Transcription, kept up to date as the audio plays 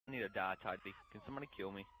need to die, Tidy. Can somebody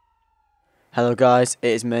kill me? Hello guys, it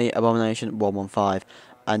is me, Abomination115,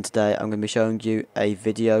 and today I'm going to be showing you a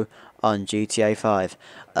video on GTA 5.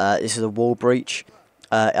 This is a Wallbreach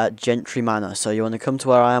at Gentry Manor. So you want to come to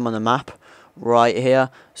where I am on the map, right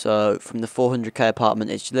here. So from the 400k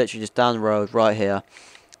apartment, it's literally just down the road, right here.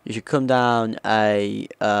 You should come down a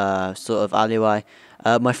sort of alleyway.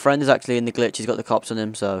 My friend is actually in the glitch, he's got the cops on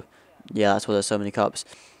him, so yeah, that's why there's so many cops.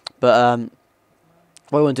 But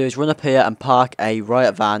what you want to do is run up here and park a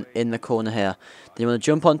riot van in the corner here. Then you want to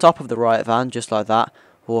jump on top of the riot van, just like that.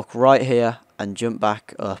 Walk right here and jump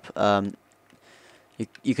back up.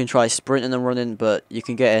 You can try sprinting and running, but you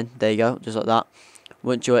can get in. There you go, just like that.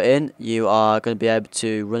 Once you're in, you are going to be able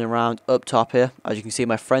to run around up top here. As you can see,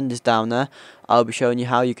 my friend is down there. I'll be showing you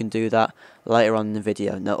how you can do that later on in the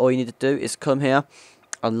video. Now, all you need to do is come here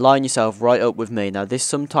and line yourself right up with me. Now this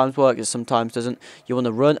sometimes works, it sometimes doesn't. You want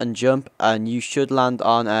to run and jump, and you should land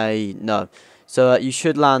on a you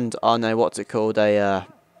should land on a what's it called, a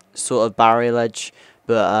sort of barrier ledge,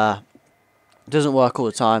 but it doesn't work all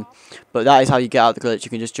the time. But that is how you get out the glitch.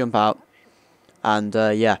 You can just jump out, and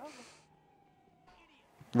yeah.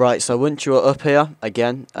 Right, so once you're up here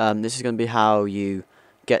again, this is going to be how you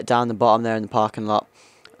get down the bottom there in the parking lot.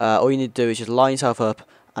 All you need to do is just line yourself up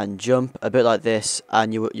and jump a bit like this,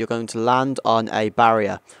 and you're going to land on a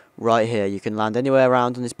barrier right here. You can land anywhere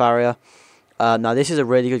around on this barrier. Now this is a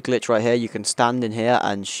really good glitch right here. You can stand in here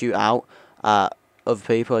and shoot out at other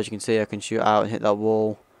people. As you can see, I can shoot out and hit that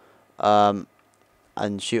wall and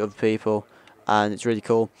shoot other people, and it's really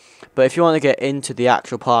cool. But if you want to get into the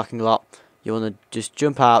actual parking lot, you want to just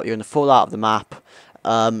jump out. You're going to fall out of the map,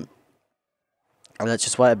 and let's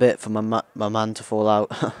just wait a bit for my man to fall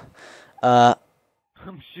out.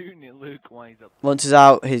 I'm shooting at Luke while he's up. Once he's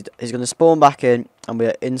out, he's going to spawn back in, and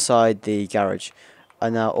we're inside the garage.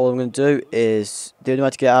 And now all I'm going to do is, the only way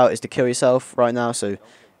to get out is to kill yourself right now. So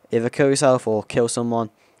either kill yourself or kill someone,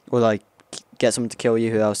 or like get someone to kill you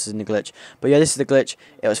who else is in the glitch. But yeah, this is the glitch.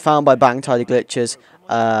 It was found by Bang Tidy Glitches,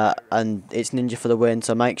 and it's Ninja for the win.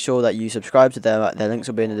 So make sure that you subscribe to their links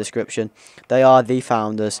will be in the description. They are the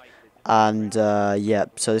founders, and yeah,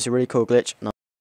 so this is a really cool glitch.